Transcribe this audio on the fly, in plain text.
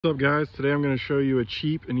What's up guys, today I'm going to show you a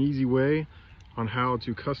cheap and easy way on how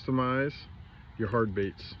to customize your hard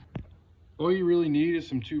baits. All you really need is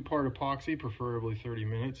some 2-part epoxy, preferably 30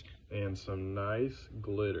 minutes, and some nice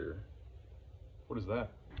glitter. What is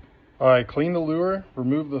that? Alright, clean the lure,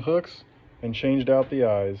 remove the hooks, and changed out the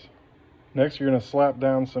eyes. Next you're going to slap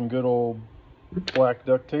down some good old black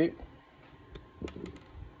duct tape.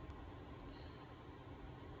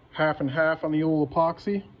 Half and half on the old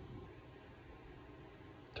epoxy.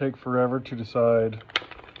 Take forever to decide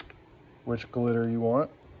which glitter you want.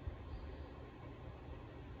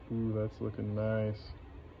 Ooh, that's looking nice.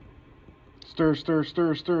 Stir, stir,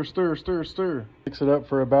 stir, stir, stir, stir, stir. Mix it up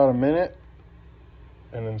for about a minute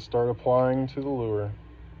and then start applying to the lure.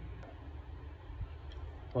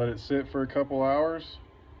 Let it sit for a couple hours.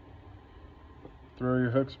 Throw your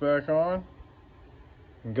hooks back on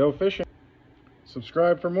and go fishing.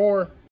 Subscribe for more.